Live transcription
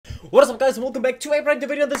What is up, guys? Welcome back to a brand new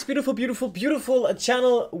video on this beautiful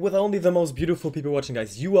channel with only the most beautiful people watching,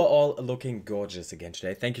 guys. You are all looking gorgeous again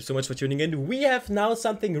today. Thank you so much for tuning in. We have now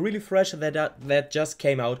something really fresh that just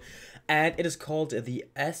came out, and it is called the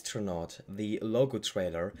Astronaut, the logo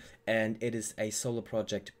trailer, and it is a solo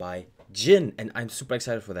project by Jin, and I'm super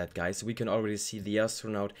excited for that, guys. We can already see the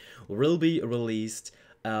Astronaut will be released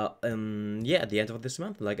at the end of this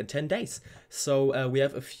month, like in 10 days. So we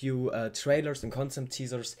have a few trailers and concept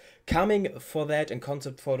teasers coming for that, and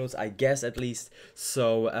concept photos, I guess, at least.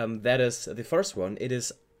 So that is the first one. It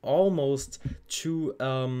is almost two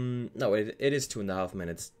no, it is 2.5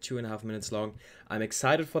 minutes, 2.5 minutes long. I'm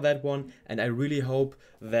excited for that one, and I really hope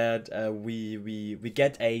that we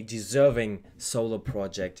get a deserving solo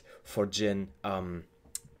project for Jin.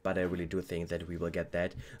 But I really do think that we will get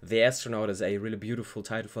that. The Astronaut is a really beautiful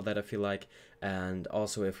title for that, I feel like. And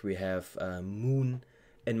also if we have Moon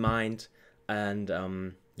in mind. And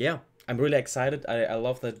yeah, I'm really excited. I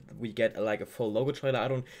love that we get like a full logo trailer. I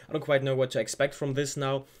don't quite know what to expect from this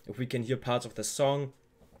now. If we can hear parts of the song,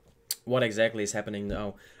 what exactly is happening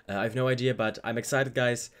now, I have no idea. But I'm excited,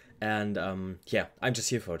 guys. And yeah, I'm just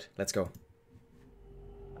here for it. Let's go.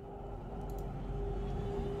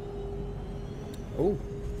 Oh.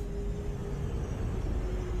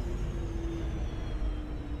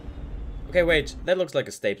 Okay, wait, that looks like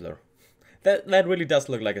a stapler. That really does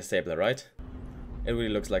look like a stapler, right? It really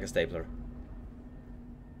looks like a stapler.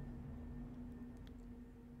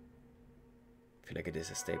 I feel like it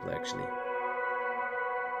is a stapler, actually.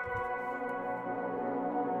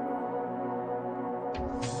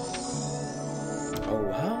 Oh,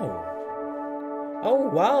 wow. Oh,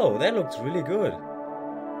 wow, that looks really good.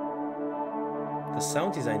 The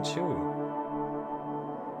sound design, too.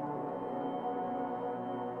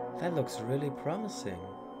 That looks really promising.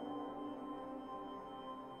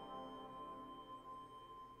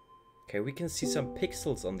 Okay, we can see some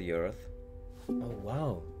pixels on the Earth. Oh,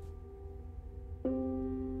 wow.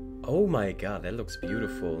 Oh my god, that looks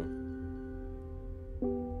beautiful.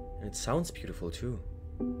 And it sounds beautiful too.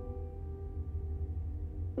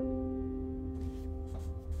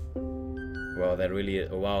 Wow, that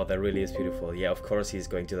really is beautiful. Yeah, of course he's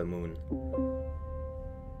going to the moon.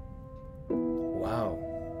 Wow.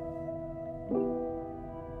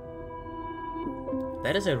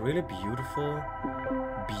 That is a really beautiful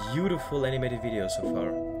animated video so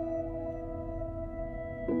far.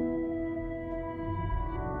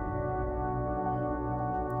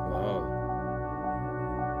 Wow.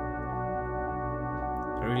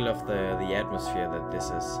 I really love the atmosphere that this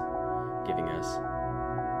is giving us.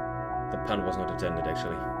 The pun was not intended,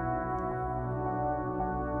 actually.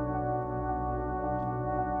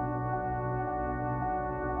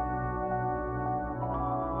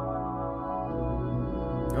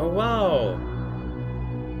 Oh, wow!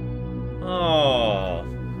 Oh!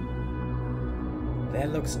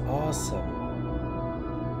 That looks awesome.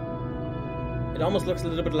 It almost looks a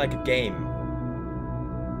little bit like a game.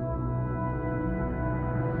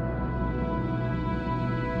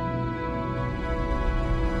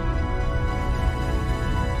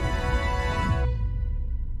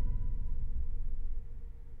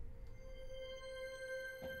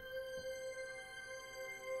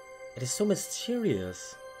 It is so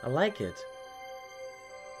mysterious. I like it.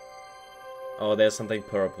 Oh, there's something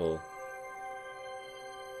purple.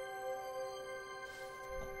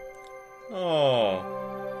 Oh.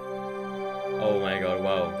 Oh my god,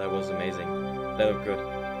 wow, that was amazing. That looked good.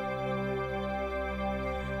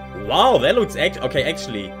 Wow, that looks okay,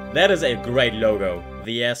 actually, that is a great logo.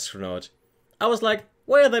 The Astronaut. I was like,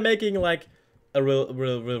 why are they making like a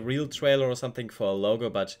real trailer or something for a logo?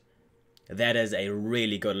 But that is a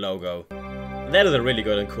really good logo. That is a really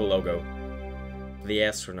good and cool logo. The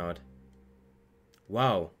Astronaut.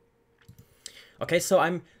 Wow. Okay, so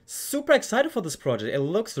I'm super excited for this project. It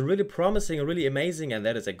looks really promising and really amazing, and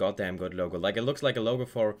that is a goddamn good logo. Like, it looks like a logo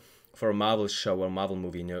for a Marvel show or a Marvel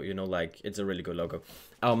movie. You know, like, it's a really good logo.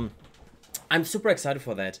 I'm super excited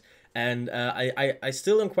for that, and I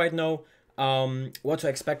still don't quite know what to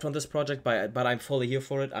expect from this project, but I'm fully here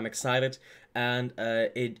for it. I'm excited, and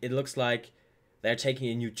it looks like they're taking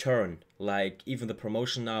a new turn. Like, even the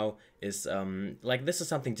promotion now is like, this is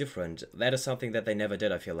something different. That is something that they never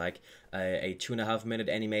did, I feel like. A 2.5 minute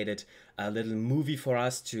animated little movie for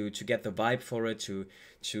us to get the vibe for it,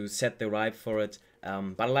 to set the vibe for it.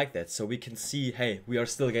 But I like that. So we can see, hey, we are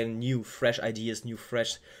still getting new, fresh ideas, new,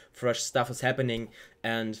 fresh stuff is happening,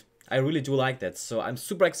 and I really do like that. So I'm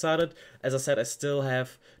super excited. As I said, I still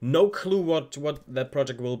have no clue what that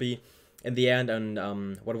project will be in the end, and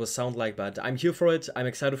what it will sound like, but I'm here for it. I'm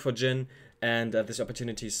excited for Jin and this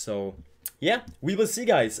opportunity, so yeah, we will see,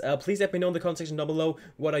 guys. Please let me know in the comment section down below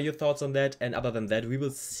what are your thoughts on that. And other than that, we will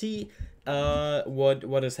see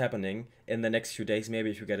what is happening in the next few days. Maybe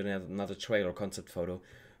if you get another trailer or concept photo.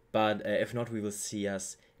 But if not, we will see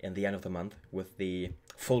us in the end of the month with the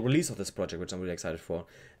full release of this project, which I'm really excited for.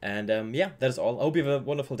 And yeah, that is all. I hope you have a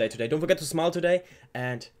wonderful day today. Don't forget to smile today,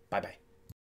 and bye-bye.